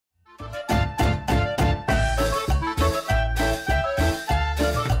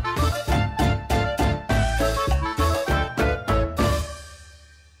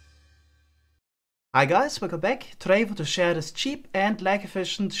Hi guys, welcome back. Today I want to share this cheap and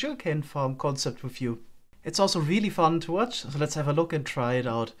lag-efficient sugarcane farm concept with you. It's also really fun to watch, so let's have a look and try it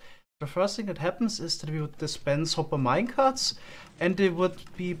out. The first thing that happens is that we would dispense hopper minecarts, and they would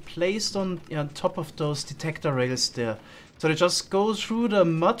be placed on top of those detector rails there. So they just go through the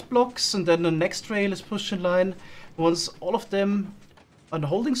mud blocks, and then the next rail is pushed in line. Once all of them on the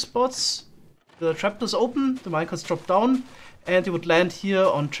holding spots, the trapdoors open, the minecarts drop down, and they would land here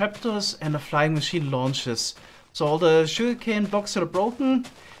on trapdoors, and a flying machine launches. So all the sugarcane blocks that are broken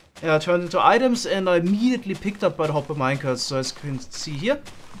turned into items and are immediately picked up by the hopper minecarts. So as you can see here,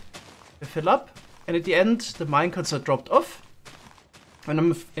 they fill up, and at the end the minecarts are dropped off,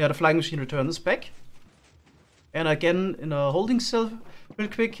 and the flying machine returns back. And again in a holding cell real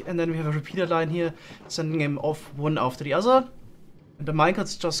quick, and then we have a repeater line here sending them off one after the other. And the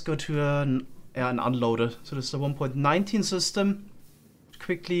minecarts just go to an unloader. So this is the 1.19 system.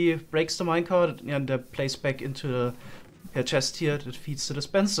 Quickly breaks the minecart and they're placed back into the chest here that feeds the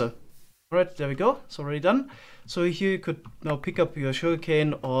dispenser. Alright, there we go. It's already done. So here you could now pick up your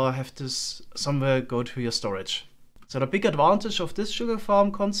sugarcane or have this somewhere go to your storage. So the big advantage of this sugar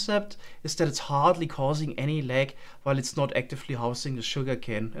farm concept is that it's hardly causing any lag while it's not actively housing the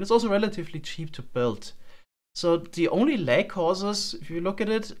sugarcane. And it's also relatively cheap to build. So the only lag causes, if you look at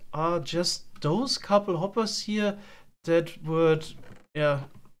it, are just those couple hoppers here that would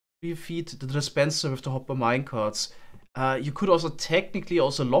refeed the dispenser with the hopper minecarts. You could also technically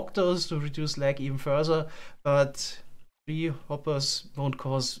also lock those to reduce lag even further, but 3 hoppers won't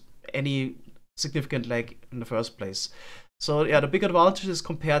cause any significant lag in the first place. So yeah, the big advantage is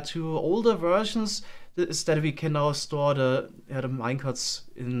compared to older versions is that we can now store the minecarts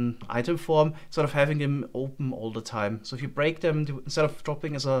in item form instead of having them open all the time. So if you break them, instead of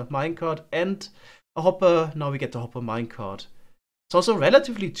dropping as a minecart and a hopper, now we get the hopper minecart. It's also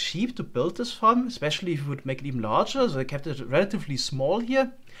relatively cheap to build this farm, especially if you would make it even larger. So I kept it relatively small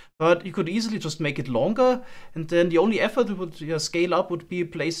here, but you could easily just make it longer, and then the only effort it would scale up would be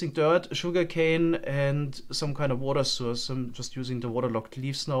placing dirt, sugarcane, and some kind of water source. I'm just using the waterlogged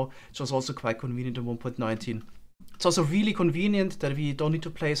leaves now, which is also quite convenient in 1.19. It's also really convenient that we don't need to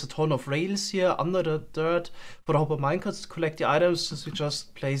place a ton of rails here under the dirt for the hopper minecarts to collect the items, since we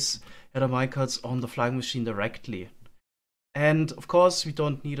just place the minecarts on the flying machine directly. And of course, we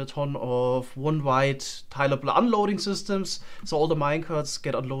don't need a ton of one-wide tileable unloading systems, so all the minecarts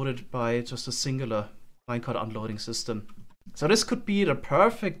get unloaded by just a singular minecart unloading system. So this could be the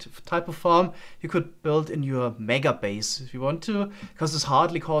perfect type of farm you could build in your mega base if you want to, because it's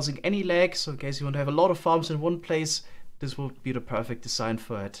hardly causing any lag. So in case you want to have a lot of farms in one place, this would be the perfect design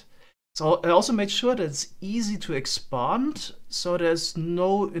for it. So I also made sure that it's easy to expand, so there's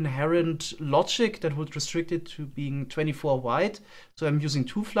no inherent logic that would restrict it to being 24 wide. So I'm using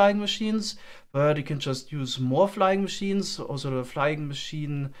 2 flying machines, but you can just use more flying machines. Also the flying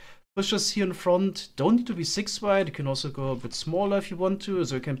machine pushers here in front don't need to be 6 wide. You can also go a bit smaller if you want to,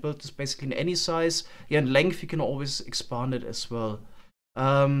 so you can build this basically in any size. Yeah, in length you can always expand it as well.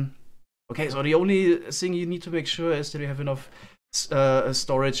 Okay, so the only thing you need to make sure is that you have enough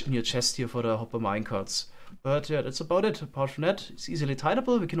storage in your chest here for the hopper minecarts. But yeah, that's about it. Apart from that, it's easily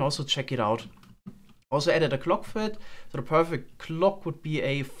tileable. We can also check it out. Also added a clock for it. So the perfect clock would be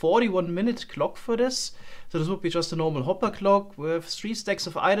a 41-minute clock for this. So this would be just a normal hopper clock with 3 stacks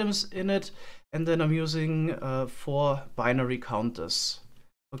of items in it. And then I'm using 4 binary counters.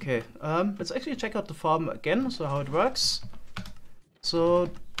 Okay, let's actually check out the farm again, so how it works. So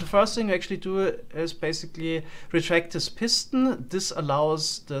the first thing we actually do is basically retract this piston. This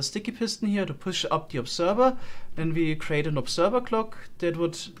allows the sticky piston here to push up the observer. Then we create an observer clock that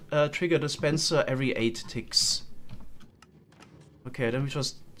would trigger the dispenser every 8 ticks. Okay, then we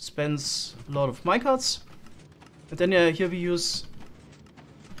just dispense a lot of minecarts. And then here we use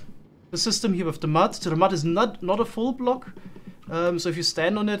the system here with the mud. So the mud is not a full block. So if you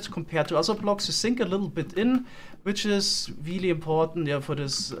stand on it compared to other blocks, you sink a little bit in, which is really important for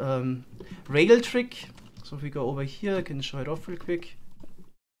this rail trick. So if we go over here, I can show it off real quick.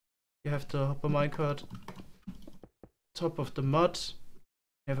 You have the hopper minecart, top of the mud,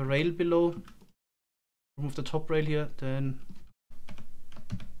 you have a rail below. Remove the top rail here, then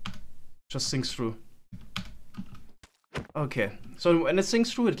just sinks through. Okay, so when it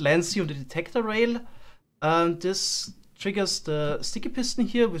sinks through, it lands here on the detector rail. This triggers the sticky piston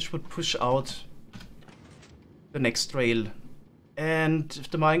here, which would push out the next rail. And if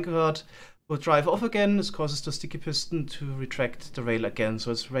the minecart will drive off again, this causes the sticky piston to retract the rail again,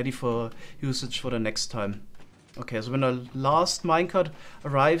 so it's ready for usage for the next time. Okay, so when the last minecart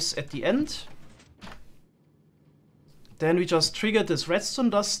arrives at the end, then we just trigger this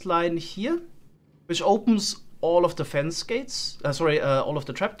redstone dust line here, which opens all of the fence gates, all of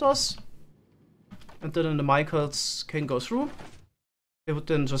the trapdoors. And then the minecarts can go through. They would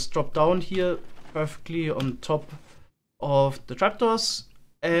then just drop down here perfectly on top of the trapdoors.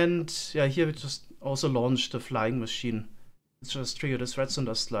 And yeah, here we just also launch the flying machine. Let's just trigger this Rats and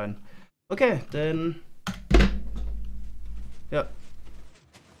Dust line. Okay, then yeah.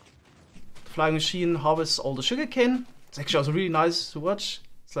 The flying machine harvests all the sugarcane. It's actually also really nice to watch.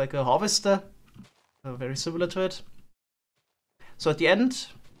 It's like a harvester. Very similar to it. So at the end,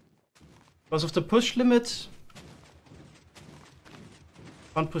 because of the push limit,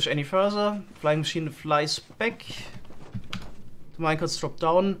 can't push any further. Flying machine flies back. The minecarts drop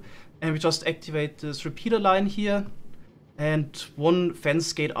down, and we just activate this repeater line here. And one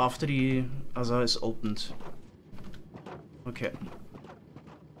fence gate after the other is opened. Okay.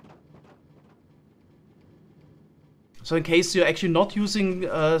 So in case you're actually not using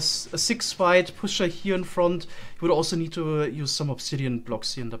a 6-wide pusher here in front, you would also need to use some obsidian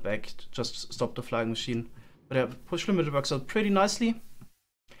blocks here in the back to just stop the flying machine. But yeah, push limit works out pretty nicely.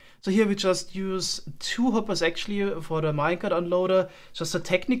 So here we just use 2 hoppers actually for the minecart unloader. Just a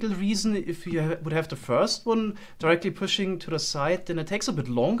technical reason, if you would have the first one directly pushing to the side, then it takes a bit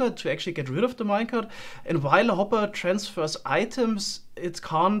longer to actually get rid of the minecart. And while a hopper transfers items, it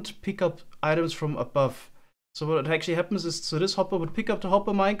can't pick up items from above. So what actually happens is, so this hopper would pick up the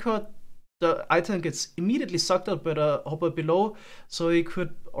hopper minecart, the item gets immediately sucked up by the hopper below, so you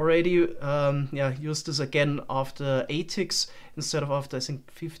could already use this again after 8 ticks instead of after I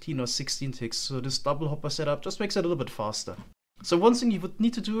think 15 or 16 ticks. So this double hopper setup just makes it a little bit faster. So one thing you would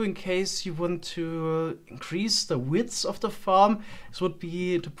need to do in case you want to increase the width of the farm, this would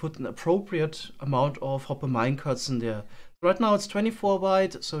be to put an appropriate amount of hopper minecarts in there. Right now it's 24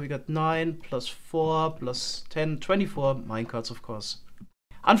 wide, so we got 9 plus 4 plus 10, 24 minecarts of course.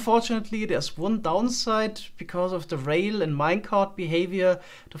 Unfortunately, there's one downside. Because of the rail and minecart behavior,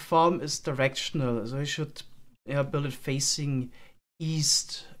 the farm is directional, so you should build it facing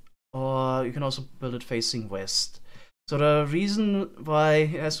east, or you can also build it facing west. So the reason why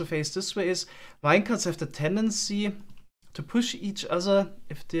it has to face this way is minecarts have the tendency to push each other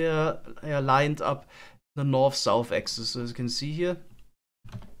if they're lined up the north-south axis. So as you can see here,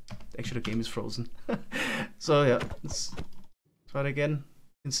 actually the game is frozen. So yeah, let's try it again.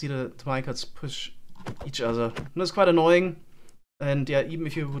 You can see the minecarts push each other. And that's quite annoying. And yeah, even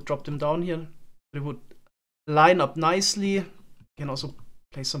if you would drop them down here, they would line up nicely. You can also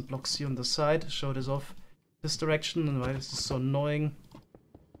place some blocks here on the side to show this off this direction and why this is so annoying.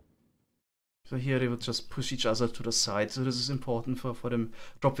 So here they would just push each other to the side. So this is important for them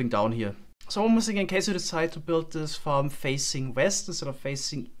dropping down here. So one more thing, in case you decide to build this farm facing west instead of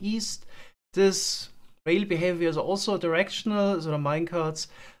facing east, this rail behavior is also directional, so the minecarts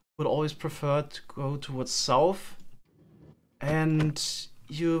would always prefer to go towards south. And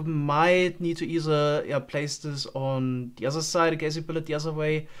you might need to either place this on the other side in case you build it the other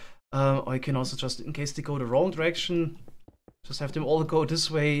way, or you can also just, in case they go the wrong direction, just have them all go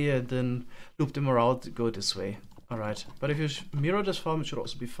this way and then loop them around to go this way. Alright, but if you mirror this farm, it should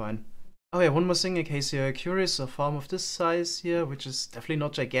also be fine. Oh yeah, one more thing in case you're curious, a farm of this size here, which is definitely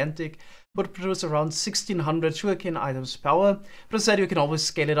not gigantic, would produce around 1600 sugarcane items per hour, but as I said, you can always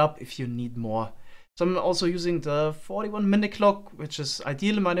scale it up if you need more. So I'm also using the 41-minute clock, which is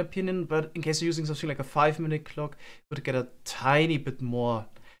ideal in my opinion, but in case you're using something like a 5-minute clock, you would get a tiny bit more.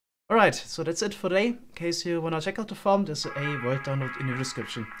 Alright, so that's it for today. In case you wanna check out the farm, there's a world download in the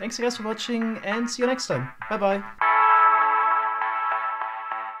description. Thanks guys for watching and see you next time. Bye bye.